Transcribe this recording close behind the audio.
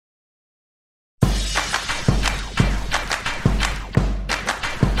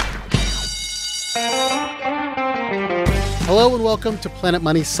Hello and welcome to Planet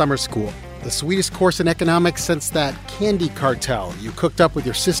Money Summer School, the sweetest course in economics since that candy cartel you cooked up with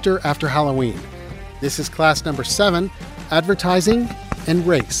your sister after Halloween. This is class number 7, Advertising and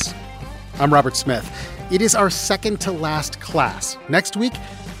Race. I'm Robert Smith. It is our second to last class. Next week,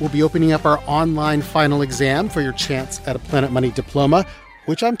 we'll be opening up our online final exam for your chance at a Planet Money diploma,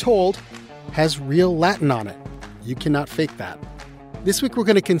 which I'm told has real Latin on it. You cannot fake that. This week, we're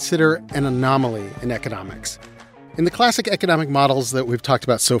going to consider an anomaly in economics. In the classic economic models that we've talked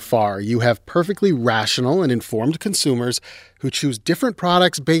about so far, you have perfectly rational and informed consumers who choose different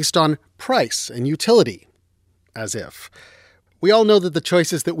products based on price and utility. As if. We all know that the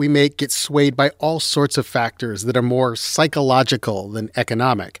choices that we make get swayed by all sorts of factors that are more psychological than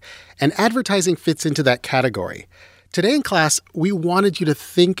economic, and advertising fits into that category. Today in class, we wanted you to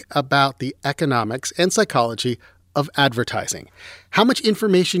think about the economics and psychology of advertising. How much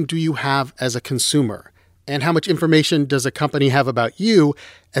information do you have as a consumer? And how much information does a company have about you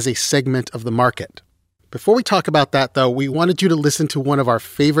as a segment of the market? Before we talk about that, though, we wanted you to listen to one of our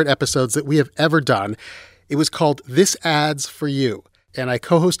favorite episodes that we have ever done. It was called This Ad's for You, and I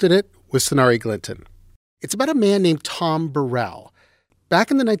co-hosted it with Sonari Glinton. It's about a man named Tom Burrell. Back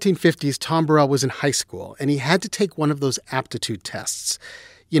in the 1950s, Tom Burrell was in high school, and he had to take one of those aptitude tests.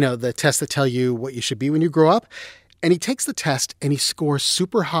 You know, the tests that tell you what you should be when you grow up. And he takes the test, and he scores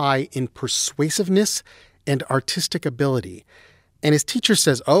super high in persuasiveness and artistic ability. And his teacher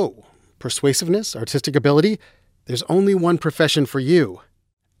says, oh, persuasiveness, artistic ability? There's only one profession for you,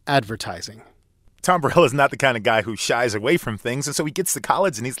 advertising. Tom Burrell is not the kind of guy who shies away from things, and so he gets to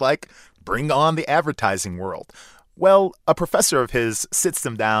college and he's like, bring on the advertising world. Well, a professor of his sits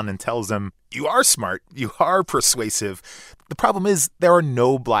him down and tells him, you are smart, you are persuasive. The problem is there are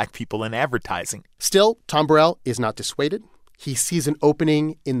no black people in advertising. Still, Tom Burrell is not dissuaded. He sees an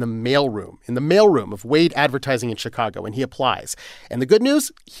opening in the mailroom of Wade Advertising in Chicago, and he applies. And the good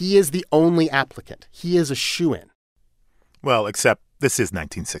news, he is the only applicant. He is a shoo-in. Well, except this is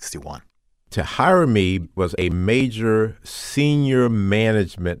 1961. To hire me was a major senior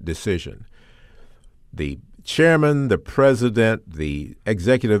management decision. The chairman, the president, the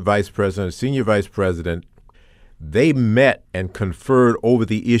executive vice president, senior vice president, they met and conferred over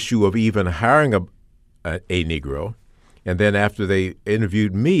the issue of even hiring a Negro. And then after they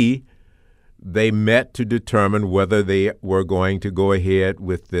interviewed me, they met to determine whether they were going to go ahead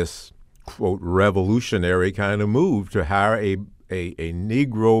with this, quote, revolutionary kind of move to hire a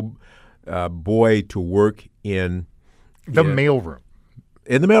Negro boy to work in the mailroom.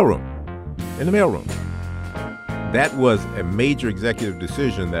 In the mailroom. That was a major executive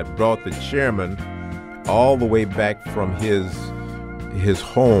decision that brought the chairman all the way back from his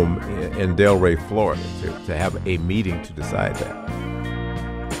home in Delray, Florida, to have a meeting to decide that.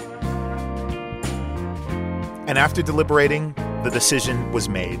 And after deliberating, the decision was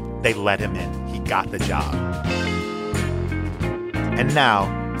made. They let him in. He got the job. And now,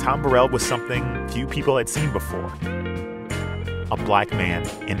 Tom Burrell was something few people had seen before. A black man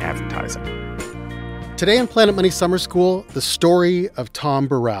in advertising. Today in Planet Money Summer School, the story of Tom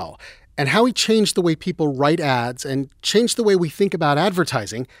Burrell and how he changed the way people write ads and changed the way we think about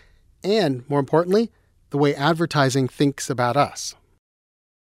advertising and, more importantly, the way advertising thinks about us.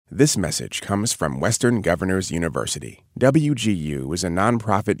 This message comes from Western Governors University. WGU is a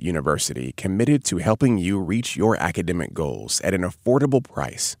nonprofit university committed to helping you reach your academic goals at an affordable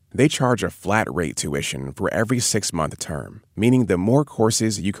price. They charge a flat rate tuition for every 6-month term, meaning the more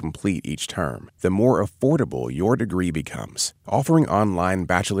courses you complete each term, the more affordable your degree becomes. Offering online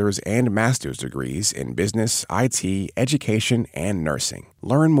bachelor's and master's degrees in business, IT, education, and nursing.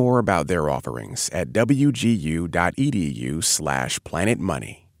 Learn more about their offerings at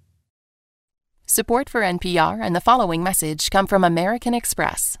wgu.edu/planetmoney. Support for NPR and the following message come from American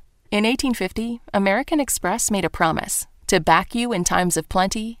Express. In 1850, American Express made a promise to back you in times of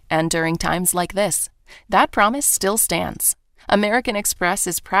plenty and during times like this. That promise still stands. American Express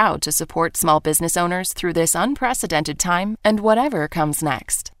is proud to support small business owners through this unprecedented time and whatever comes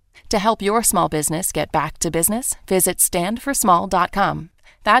next. To help your small business get back to business, visit standforsmall.com.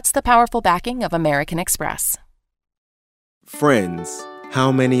 That's the powerful backing of American Express. Friends. How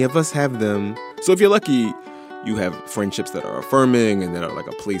many of us have them? So if you're lucky, you have friendships that are affirming and that are like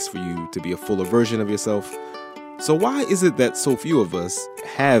a place for you to be a fuller version of yourself. So why is it that so few of us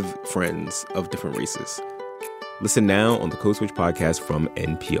have friends of different races? Listen now on the Code Switch podcast from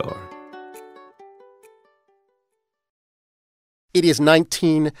NPR. It is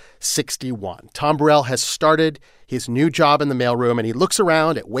 1961. Tom Burrell has started his new job in the mailroom, and he looks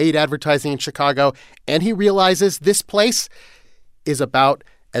around at Wade Advertising in Chicago, and he realizes this place is about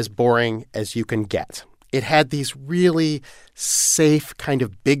as boring as you can get. It had these really safe kind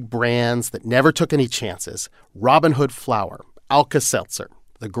of big brands that never took any chances. Robin Hood Flour, Alka-Seltzer,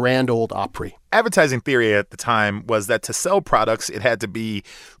 the Grand Ole Opry. Advertising theory at the time was that to sell products, it had to be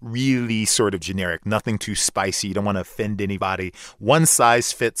really sort of generic, nothing too spicy. You don't want to offend anybody. One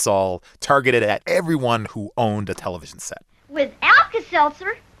size fits all, targeted at everyone who owned a television set. With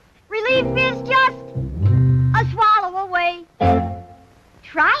Alka-Seltzer, relief is just a swallow away.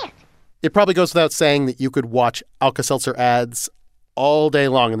 Try it. It probably goes without saying that you could watch Alka-Seltzer ads all day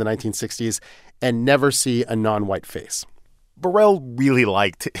long in the 1960s and never see a non-white face. Burrell really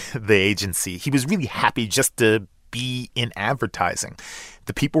liked the agency. He was really happy just to be in advertising.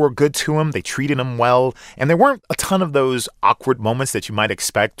 The people were good to him. They treated him well. And there weren't a ton of those awkward moments that you might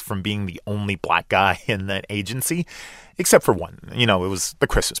expect from being the only black guy in that agency, except for one. You know, it was the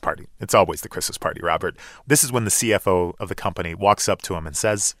Christmas party. It's always the Christmas party, Robert. This is when the CFO of the company walks up to him and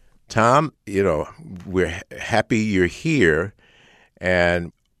says, Tom, we're happy you're here,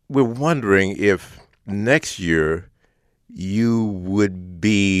 and we're wondering if next year you would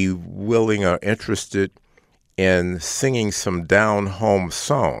be willing or interested in singing some down-home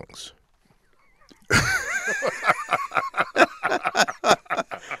songs.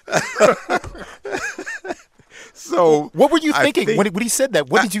 So, what were you thinking when he said that?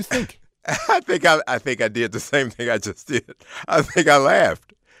 What did you think? I think I did the same thing I just did. I think I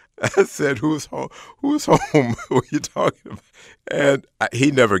laughed. I said, "Who's home? Who's home? What are you talking about?" And he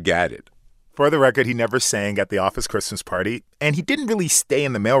never got it. For the record, he never sang at the office Christmas party, and he didn't really stay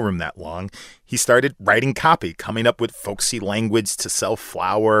in the mailroom that long. He started writing copy, coming up with folksy language to sell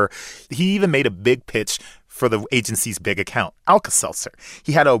flour. He even made a big pitch for the agency's big account, Alka-Seltzer.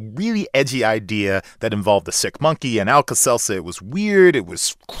 He had a really edgy idea that involved a sick monkey and Alka-Seltzer. It was weird, it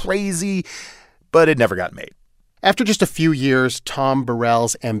was crazy, but it never got made. After just a few years, Tom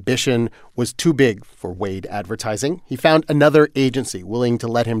Burrell's ambition was too big for Wade Advertising. He found another agency willing to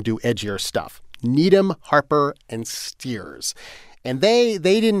let him do edgier stuff, Needham, Harper, and Steers. And they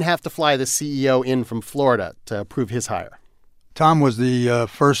didn't have to fly the CEO in from Florida to approve his hire. Tom was the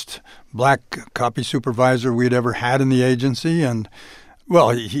first black copy supervisor we'd ever had in the agency, and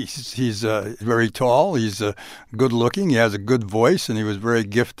well, he's very tall, he's good looking, he has a good voice, and he was a very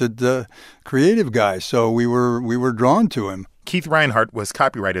gifted creative guy, so we were drawn to him. Keith Reinhardt was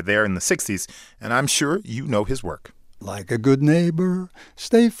copywriter there in the 60s, and I'm sure you know his work. Like a good neighbor,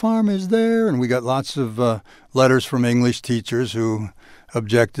 State Farm is there, and we got lots of letters from English teachers who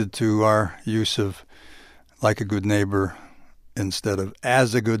objected to our use of like a good neighbor instead of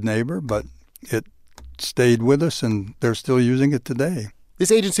as a good neighbor, but it stayed with us, and they're still using it today.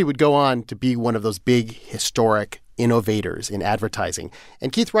 This agency would go on to be one of those big, historic innovators in advertising.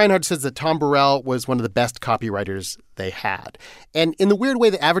 And Keith Reinhardt says that Tom Burrell was one of the best copywriters they had. And in the weird way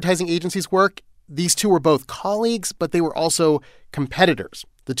that advertising agencies work, these two were both colleagues, but they were also competitors.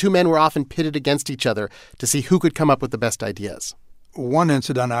 The two men were often pitted against each other to see who could come up with the best ideas. One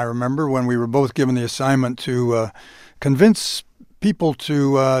incident I remember when we were both given the assignment to convince people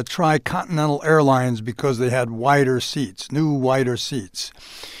to try Continental Airlines because they had wider seats, new wider seats.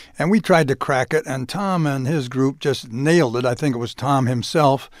 And we tried to crack it, and Tom and his group just nailed it. I think it was Tom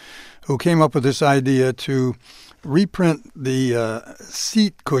himself who came up with this idea to reprint the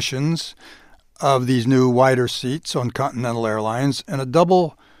seat cushions of these new wider seats on Continental Airlines in a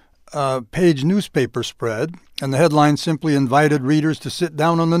double-page newspaper spread. And the headline simply invited readers to sit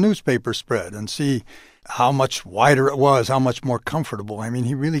down on the newspaper spread and see how much wider it was, how much more comfortable. I mean,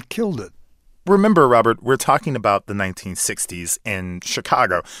 he really killed it. Remember, Robert, we're talking about the 1960s in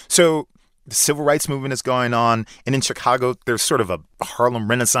Chicago. So the civil rights movement is going on. And in Chicago, there's sort of a Harlem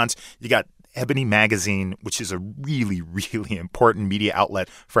Renaissance. You got Ebony Magazine, which is a really, really important media outlet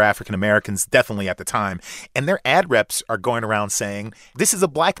for African Americans, definitely at the time. And their ad reps are going around saying, this is a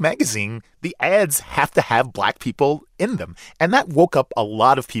black magazine. The ads have to have black people in them. And that woke up a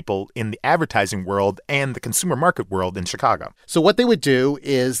lot of people in the advertising world and the consumer market world in Chicago. So what they would do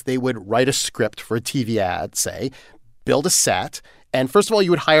is they would write a script for a TV ad, say, build a set. And first of all,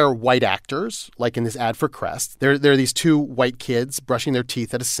 you would hire white actors, like in this ad for Crest. There are these two white kids brushing their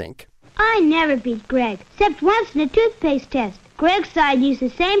teeth at a sink. I never beat Greg, except once in a toothpaste test. Greg's side used the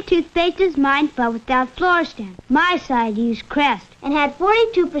same toothpaste as mine, but without fluorescein. My side used Crest and had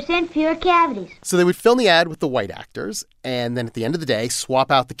 42% fewer cavities. So they would film the ad with the white actors, and then at the end of the day,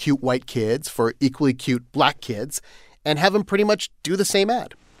 swap out the cute white kids for equally cute black kids, and have them pretty much do the same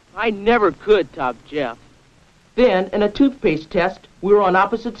ad. I never could top Jeff. Then, in a toothpaste test, we were on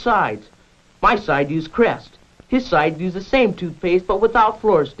opposite sides. My side used Crest. His side used the same toothpaste, but without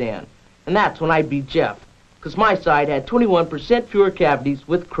fluorescein. And that's when I beat Jeff, because my side had 21% fewer cavities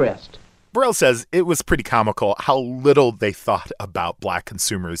with Crest. Burrell says it was pretty comical how little they thought about black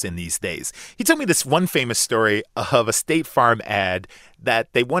consumers in these days. He told me this one famous story of a State Farm ad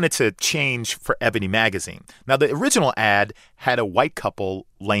that they wanted to change for Ebony magazine. Now, the original ad had a white couple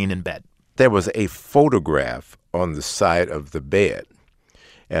laying in bed. There was a photograph on the side of the bed,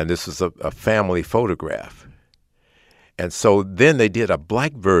 and this was a family photograph. And so then they did a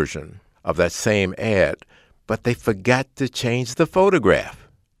black version of that same ad, but they forgot to change the photograph.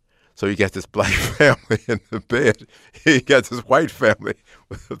 So you got this black family in the bed. You got this white family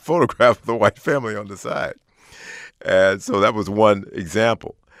with a photograph of the white family on the side. And so that was one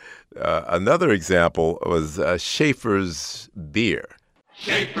example. Another example was Schaefer's beer.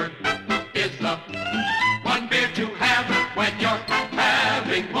 Schaefer is the one beer to have when you're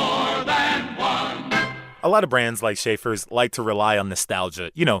having more than one. A lot of brands like Schaefer's like to rely on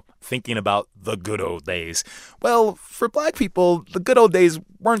nostalgia, thinking about the good old days. Well, for black people, the good old days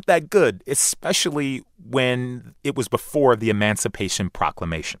weren't that good, especially when it was before the Emancipation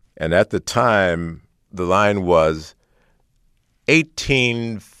Proclamation. And at the time, the line was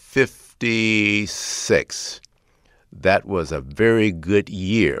 1856. That was a very good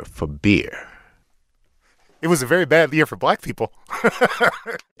year for beer. It was a very bad year for black people.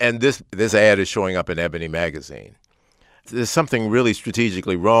 And this ad is showing up in Ebony magazine. There's something really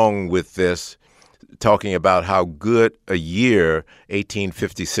strategically wrong with this, talking about how good a year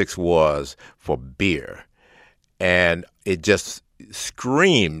 1856 was for beer. And it just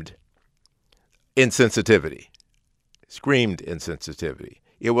screamed insensitivity.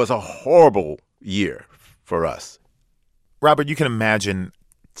 It was a horrible year for us. Robert, you can imagine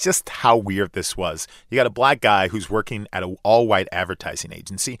just how weird this was. You got a black guy who's working at an all-white advertising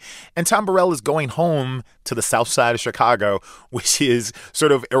agency, and Tom Burrell is going home to the south side of Chicago, which is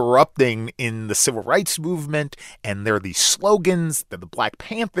sort of erupting in the civil rights movement, and there are these slogans, they're the Black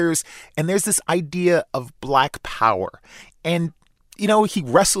Panthers, and there's this idea of black power. And, he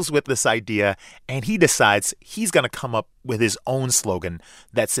wrestles with this idea, and he decides he's going to come up with his own slogan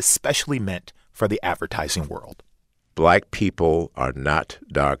that's especially meant for the advertising world. Black people are not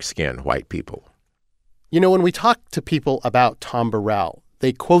dark-skinned white people. When we talk to people about Tom Burrell,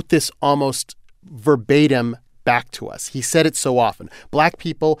 they quote this almost verbatim back to us. He said it so often. Black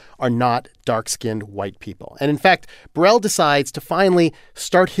people are not dark-skinned white people. And in fact, Burrell decides to finally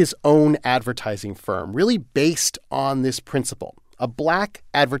start his own advertising firm, really based on this principle. A black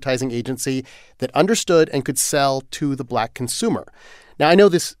advertising agency that understood and could sell to the black consumer. Now, I know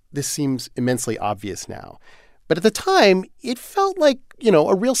this seems immensely obvious now. But at the time, it felt like,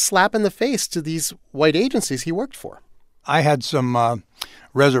 a real slap in the face to these white agencies he worked for. I had some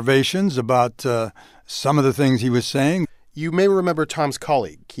reservations about some of the things he was saying. You may remember Tom's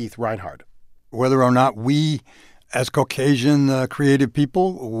colleague, Keith Reinhard. Whether or not we, as Caucasian creative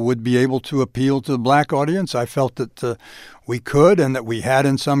people, would be able to appeal to the black audience, I felt that we could and that we had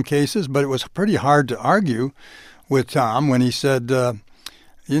in some cases. But it was pretty hard to argue with Tom when he said,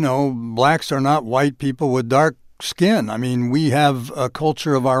 blacks are not white people with dark skin. I mean, we have a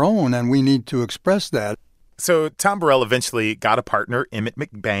culture of our own, and we need to express that. So Tom Burrell eventually got a partner, Emmett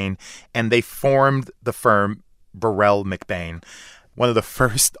McBain, and they formed the firm Burrell McBain, one of the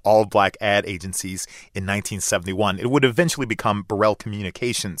first all-black ad agencies in 1971. It would eventually become Burrell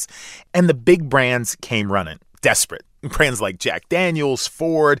Communications. And the big brands came running, desperate. Brands like Jack Daniels,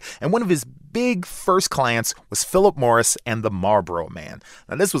 Ford, and one of his big first clients was Philip Morris and the Marlboro Man.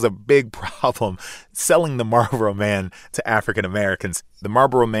 Now, this was a big problem, selling the Marlboro Man to African Americans. The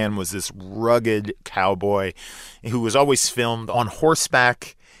Marlboro Man was this rugged cowboy who was always filmed on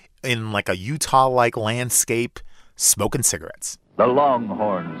horseback in like a Utah-like landscape, smoking cigarettes. The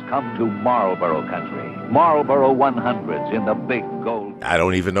Longhorns come to Marlboro country. Marlboro 100s in the big gold. I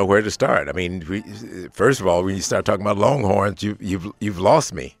don't even know where to start. I mean, first of all, when you start talking about Longhorns, you've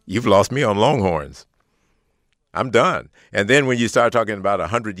lost me. You've lost me on Longhorns. I'm done. And then when you start talking about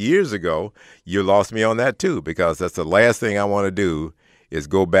 100 years ago, you lost me on that too, because that's the last thing I want to do is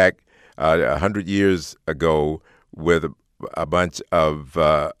go back 100 years ago with a bunch of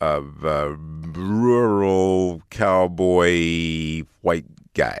rural cowboy white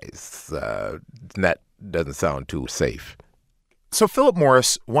guys. That doesn't sound too safe. So Philip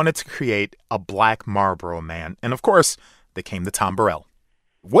Morris wanted to create a black Marlboro Man, and of course, they came to Tom Burrell.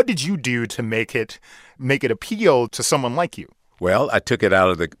 What did you do to make it appeal to someone like you? Well, I took it out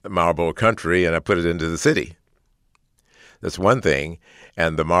of the Marlboro country and I put it into the city. That's one thing.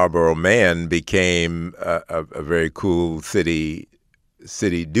 And the Marlboro Man became a very cool city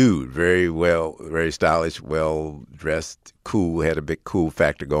dude, very stylish, well-dressed, cool, had a big cool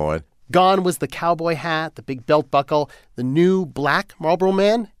factor going. Gone was the cowboy hat, the big belt buckle. The new black Marlboro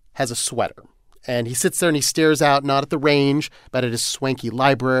Man has a sweater. And he sits there and he stares out, not at the range, but at his swanky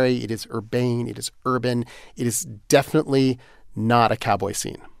library. It is urbane. It is urban. It is definitely not a cowboy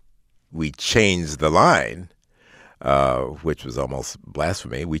scene. We changed the line, which was almost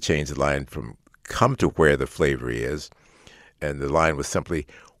blasphemy. We changed the line from come to where the flavor is, and the line was simply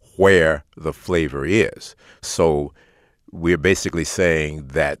where the flavor is. So we're basically saying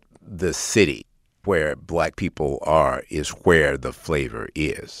that the city where black people are is where the flavor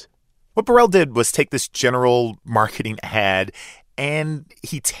is. What Burrell did was take this general marketing ad and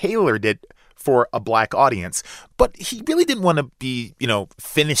he tailored it for a black audience. But he really didn't want to be,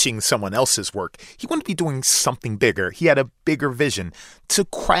 finishing someone else's work. He wanted to be doing something bigger. He had a bigger vision to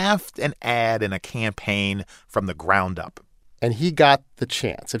craft an ad and a campaign from the ground up. And he got the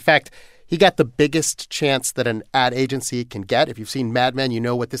chance. In fact, he got the biggest chance that an ad agency can get. If you've seen Mad Men, you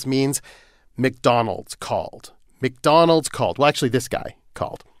know what this means. McDonald's called. Well, actually, this guy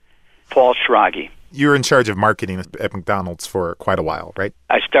called. Paul Schrage. You were in charge of marketing at McDonald's for quite a while, right?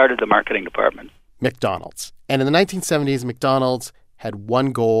 I started the marketing department. McDonald's. And in the 1970s, McDonald's had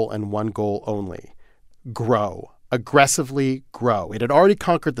one goal and one goal only: grow. Aggressively grow. It had already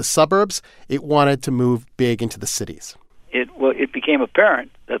conquered the suburbs. It wanted to move big into the cities. It became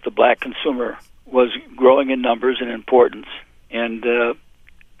apparent that the black consumer was growing in numbers and importance, and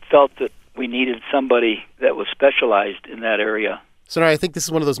felt that we needed somebody that was specialized in that area. So now I think this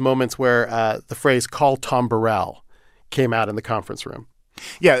is one of those moments where the phrase "call Tom Burrell" came out in the conference room.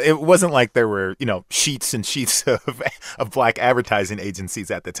 Yeah, it wasn't like there were, sheets and sheets of black advertising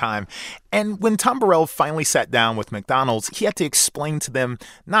agencies at the time. And when Tom Burrell finally sat down with McDonald's, he had to explain to them,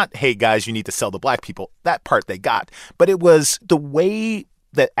 not, hey, guys, you need to sell to black people. That part they got. But it was the way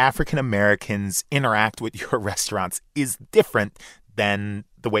that African Americans interact with your restaurants is different than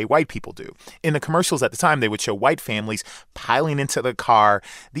the way white people do. In the commercials at the time, they would show white families piling into the car.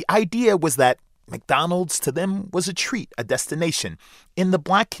 The idea was that McDonald's to them was a treat, a destination. In the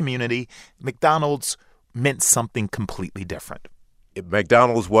black community, McDonald's meant something completely different.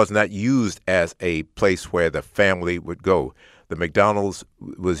 McDonald's was not used as a place where the family would go. The McDonald's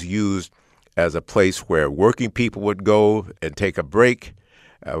was used as a place where working people would go and take a break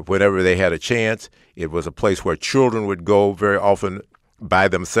whenever they had a chance. It was a place where children would go very often by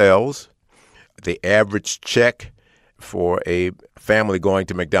themselves. The average check for a family going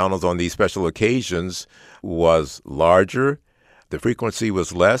to McDonald's on these special occasions was larger. The frequency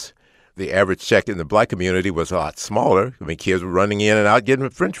was less. The average check in the black community was a lot smaller. I mean, kids were running in and out getting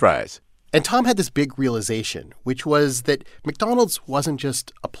French fries. And Tom had this big realization, which was that McDonald's wasn't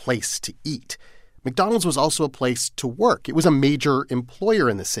just a place to eat. McDonald's was also a place to work. It was a major employer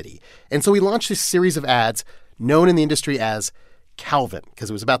in the city. And so he launched this series of ads known in the industry as Calvin,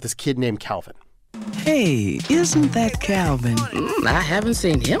 because it was about this kid named Calvin. Hey, isn't that Calvin? I haven't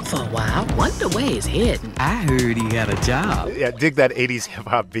seen him for a while. Wonder where he's heading. I heard he had a job. Yeah, dig that 80s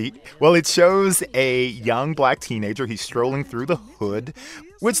hip-hop beat. Well, it shows a young black teenager. He's strolling through the hood,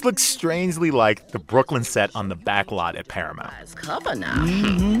 which looks strangely like the Brooklyn set on the back lot at Paramount. It's cover now.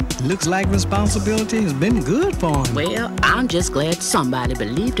 Mm-hmm. Looks like responsibility has been good for him. Well, I'm just glad somebody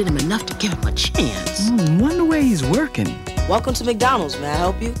believed in him enough to give him a chance. Wonder where he's working. Welcome to McDonald's. May I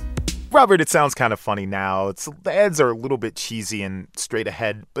help you? Robert, it sounds kind of funny now. The ads are a little bit cheesy and straight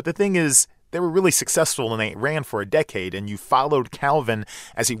ahead, but the thing is, they were really successful and they ran for a decade, and you followed Calvin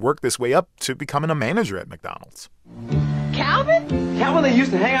as he worked his way up to becoming a manager at McDonald's. Calvin? Calvin that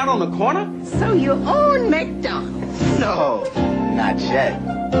used to hang out on the corner? So you own McDonald's? No, not yet.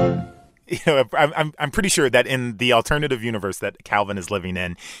 I'm pretty sure that in the alternative universe that Calvin is living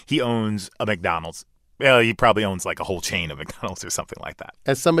in, he owns a McDonald's. Well, he probably owns like a whole chain of McDonald's or something like that.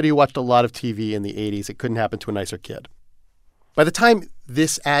 As somebody who watched a lot of TV in the 80s, it couldn't happen to a nicer kid. By the time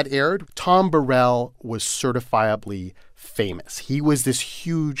this ad aired, Tom Burrell was certifiably famous. He was this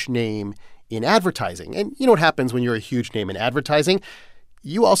huge name in advertising. And you know what happens when you're a huge name in advertising?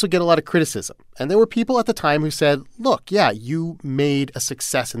 You also get a lot of criticism. And there were people at the time who said, look, yeah, you made a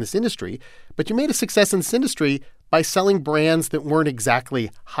success in this industry, but you made a success in this industry by selling brands that weren't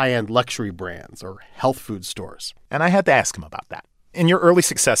exactly high-end luxury brands or health food stores. And I had to ask him about that. In your early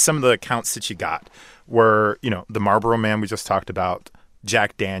success, some of the accounts that you got were, the Marlboro Man we just talked about,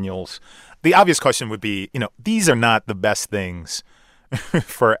 Jack Daniels. The obvious question would be, these are not the best things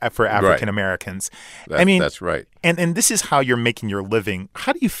for African Americans. Right. That's right. And this is how you're making your living.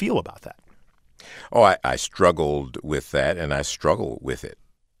 How do you feel about that? Oh, I struggled with that, and I struggle with it.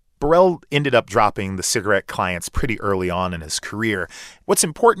 Burrell ended up dropping the cigarette clients pretty early on in his career. What's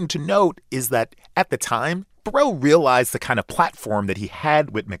important to note is that at the time, Burrell realized the kind of platform that he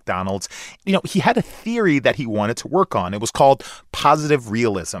had with McDonald's. He had a theory that he wanted to work on. It was called positive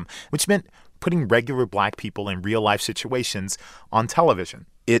realism, which meant putting regular black people in real-life situations on television.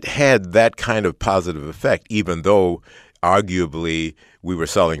 It had that kind of positive effect, even though arguably we were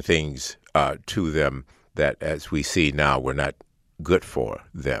selling things to them that, as we see now, were not good for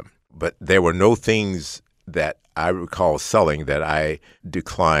them. But there were no things that I recall selling that I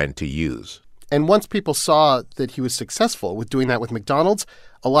declined to use. And once people saw that he was successful with doing that with McDonald's,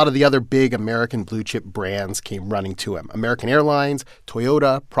 a lot of the other big American blue-chip brands came running to him. American Airlines,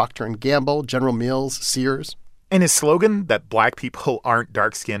 Toyota, Procter & Gamble, General Mills, Sears. And his slogan that black people aren't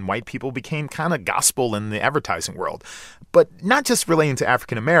dark-skinned white people became kind of gospel in the advertising world. But not just relating to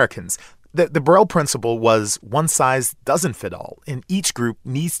African Americans. The Burrell principle was one size doesn't fit all, and each group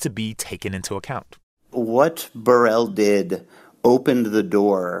needs to be taken into account. What Burrell did opened the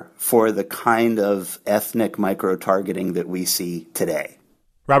door for the kind of ethnic micro-targeting that we see today.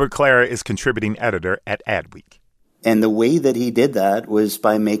 Robert Clara is contributing editor at Adweek. And the way that he did that was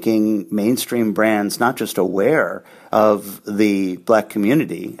by making mainstream brands not just aware of the black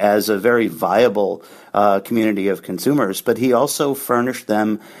community as a very viable community of consumers, but he also furnished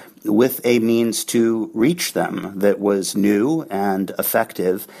them with a means to reach them that was new and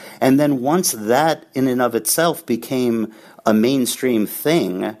effective. And then once that in and of itself became a mainstream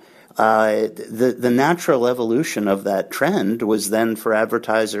thing, the natural evolution of that trend was then for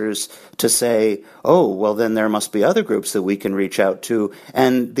advertisers to say, oh, well, then there must be other groups that we can reach out to.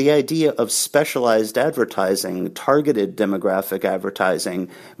 And the idea of specialized advertising, targeted demographic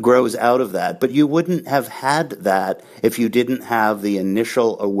advertising, grows out of that. But you wouldn't have had that if you didn't have the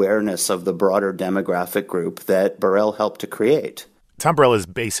initial awareness of the broader demographic group that Burrell helped to create. Tom Burrell is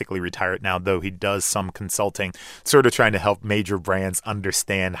basically retired now, though he does some consulting, sort of trying to help major brands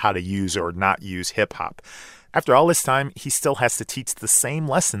understand how to use or not use hip-hop. After all this time, he still has to teach the same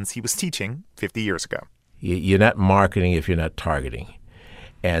lessons he was teaching 50 years ago. You're not marketing if you're not targeting.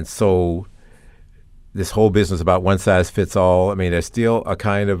 And so this whole business about one size fits all, I mean, there's still a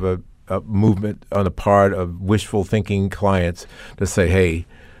kind of a movement on the part of wishful thinking clients to say, hey,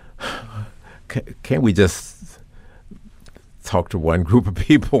 can't we just talk to one group of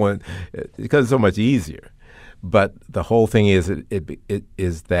people, and because it's so much easier. But the whole thing is it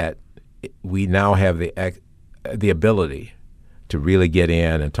is that we now have the ability to really get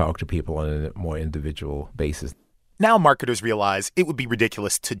in and talk to people on a more individual basis. Now marketers realize it would be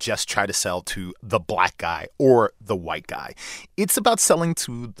ridiculous to just try to sell to the black guy or the white guy. It's about selling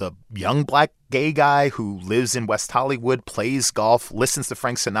to the young black gay guy who lives in West Hollywood, plays golf, listens to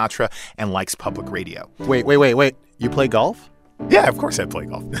Frank Sinatra, and likes public radio. Wait. You play golf? Yeah, of course I play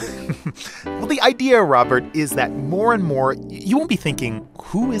golf. Well, the idea, Robert, is that more and more, you won't be thinking,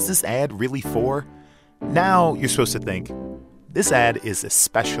 who is this ad really for? Now you're supposed to think, this ad is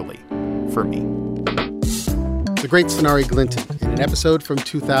especially for me. The great Sonari Glinton in an episode from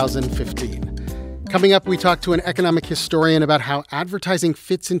 2015. Coming up, we talk to an economic historian about how advertising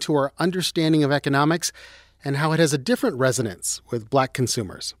fits into our understanding of economics and how it has a different resonance with black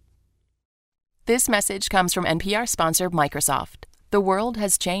consumers. This message comes from NPR sponsor Microsoft. The world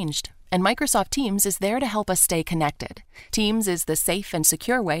has changed, and Microsoft Teams is there to help us stay connected. Teams is the safe and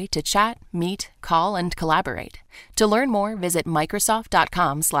secure way to chat, meet, call, and collaborate. To learn more, visit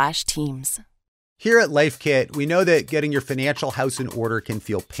Microsoft.com/Teams. Here at Life Kit, we know that getting your financial house in order can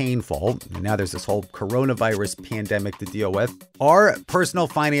feel painful. Now there's this whole coronavirus pandemic to deal with. Our personal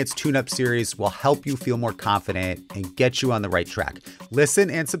finance tune-up series will help you feel more confident and get you on the right track. Listen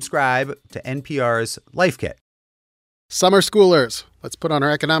and subscribe to NPR's Life Kit. Summer schoolers, let's put on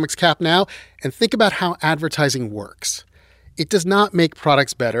our economics cap now and think about how advertising works. It does not make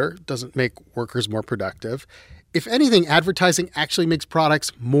products better, doesn't make workers more productive. If anything, advertising actually makes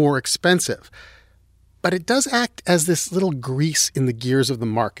products more expensive. But it does act as this little grease in the gears of the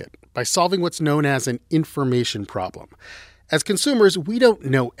market by solving what's known as an information problem. As consumers, we don't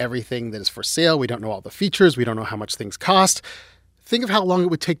know everything that is for sale. We don't know all the features. We don't know how much things cost. Think of how long it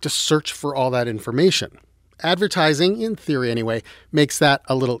would take to search for all that information. Advertising, in theory anyway, makes that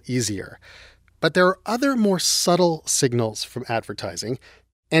a little easier. But there are other more subtle signals from advertising.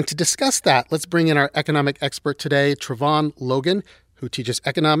 And to discuss that, let's bring in our economic expert today, Trevon Logan, who teaches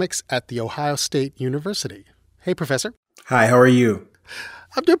economics at The Ohio State University. Hey, Professor. Hi, how are you?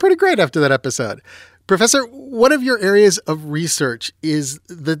 I'm doing pretty great after that episode. Professor, one of your areas of research is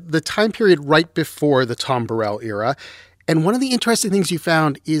the time period right before the Tom Burrell era. And one of the interesting things you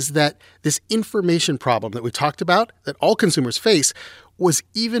found is that this information problem that we talked about, that all consumers face, was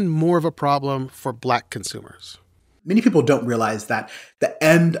even more of a problem for Black consumers. Many people don't realize that the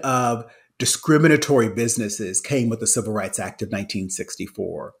end of discriminatory businesses came with the Civil Rights Act of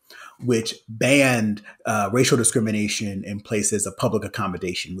 1964, which banned racial discrimination in places of public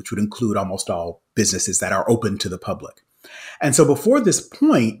accommodation, which would include almost all businesses that are open to the public. And so before this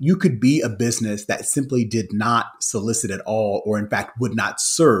point, you could be a business that simply did not solicit at all, or in fact would not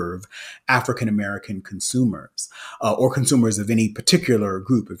serve African-American consumers or consumers of any particular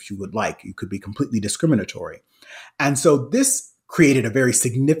group, if you would like. You could be completely discriminatory. And so this created a very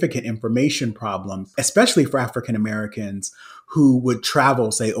significant information problem, especially for African-Americans who would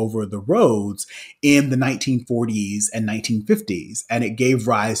travel, say, over the roads in the 1940s and 1950s. And it gave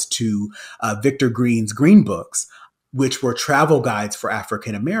rise to Victor Green's Green Books, which were travel guides for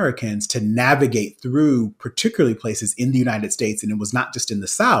African Americans to navigate through particularly places in the United States, and it was not just in the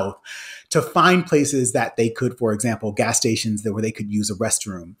South, to find places that they could, for example, gas stations where they could use a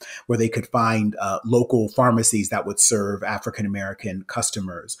restroom, where they could find local pharmacies that would serve African American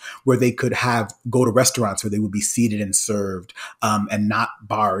customers, where they could go to restaurants where they would be seated and served and not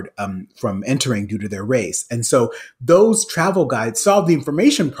barred from entering due to their race. And so those travel guides solved the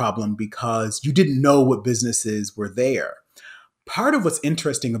information problem because you didn't know what businesses were there. Part of what's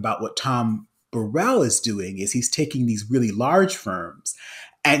interesting about what Tom Burrell is doing is he's taking these really large firms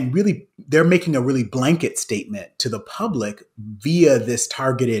and really they're making a really blanket statement to the public via this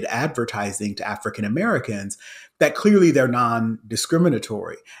targeted advertising to African Americans that clearly they're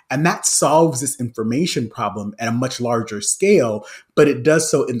non-discriminatory. And that solves this information problem at a much larger scale, but it does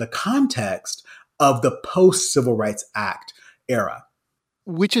so in the context of the post-Civil Rights Act era.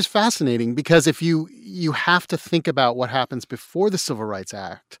 Which is fascinating because if you have to think about what happens before the Civil Rights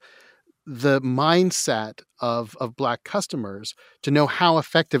Act, the mindset of Black customers to know how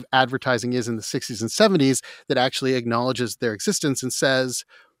effective advertising is in the 60s and 70s that actually acknowledges their existence and says,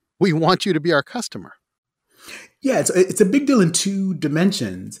 we want you to be our customer. Yeah, it's a big deal in two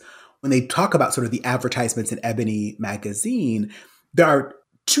dimensions. When they talk about sort of the advertisements in Ebony magazine, there are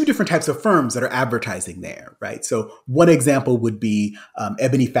two different types of firms that are advertising there, right? So one example would be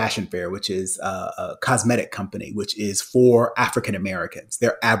Ebony Fashion Fair, which is a cosmetic company, which is for African Americans.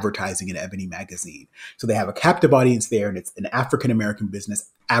 They're advertising in Ebony magazine. So they have a captive audience there, and it's an African American business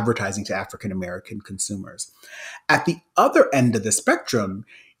advertising to African American consumers. At the other end of the spectrum,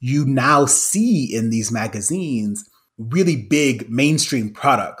 you now see in these magazines really big mainstream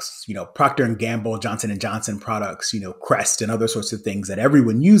products, Procter & Gamble, Johnson & Johnson products, Crest and other sorts of things that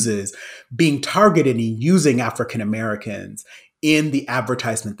everyone uses being targeted and using African Americans in the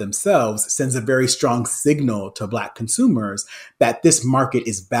advertisement themselves sends a very strong signal to Black consumers that this market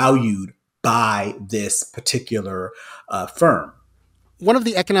is valued by this particular firm. One of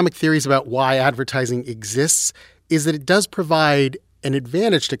the economic theories about why advertising exists is that it does provide an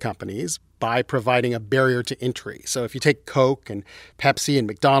advantage to companies by providing a barrier to entry. So if you take Coke and Pepsi and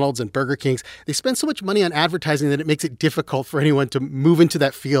McDonald's and Burger King's, they spend so much money on advertising that it makes it difficult for anyone to move into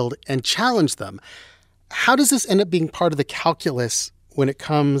that field and challenge them. How does this end up being part of the calculus when it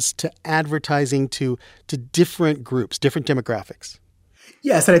comes to advertising to different groups, different demographics?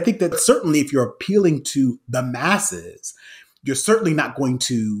 Yes, and I think that certainly if you're appealing to the masses, you're certainly not going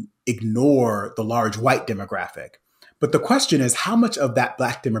to ignore the large white demographic. But the question is, how much of that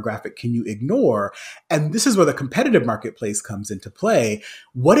Black demographic can you ignore? And this is where the competitive marketplace comes into play.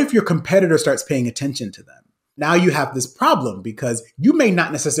 What if your competitor starts paying attention to them? Now you have this problem because you may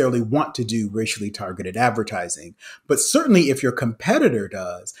not necessarily want to do racially targeted advertising, but certainly if your competitor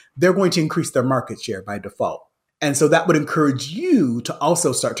does, they're going to increase their market share by default. And so that would encourage you to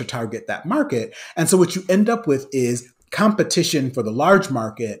also start to target that market. And so what you end up with is competition for the large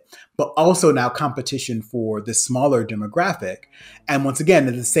market, but also now competition for the smaller demographic. And once again,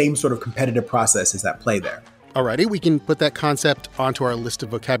 the same sort of competitive process is at play there. Alrighty, we can put that concept onto our list of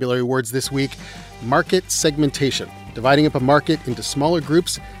vocabulary words this week. Market segmentation, dividing up a market into smaller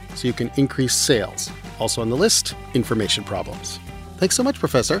groups so you can increase sales. Also on the list, information problems. Thanks so much,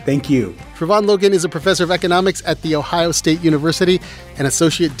 Professor. Thank you. Trevon Logan is a professor of economics at The Ohio State University and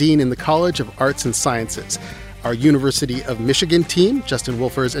associate dean in the College of Arts and Sciences. Our University of Michigan team, Justin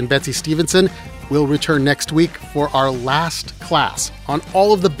Wolfers and Betsy Stevenson, will return next week for our last class on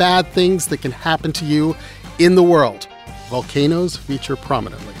all of the bad things that can happen to you in the world. Volcanoes feature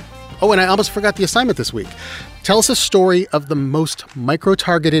prominently. Oh, and I almost forgot the assignment this week. Tell us a story of the most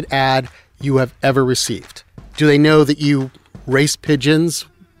micro-targeted ad you have ever received. Do they know that you race pigeons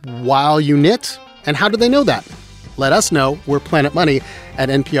while you knit? And how do they know that? Let us know. We're Planet Money at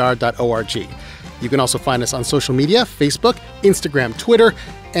npr.org. You can also find us on social media, Facebook, Instagram, Twitter,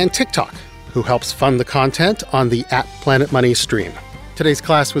 and TikTok, who helps fund the content on the @PlanetMoney stream. Today's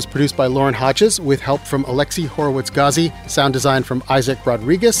class was produced by Lauren Hodges with help from Alexi Horowitz-Ghazi, sound design from Isaac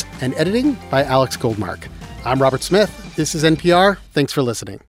Rodriguez, and editing by Alex Goldmark. I'm Robert Smith. This is NPR. Thanks for listening.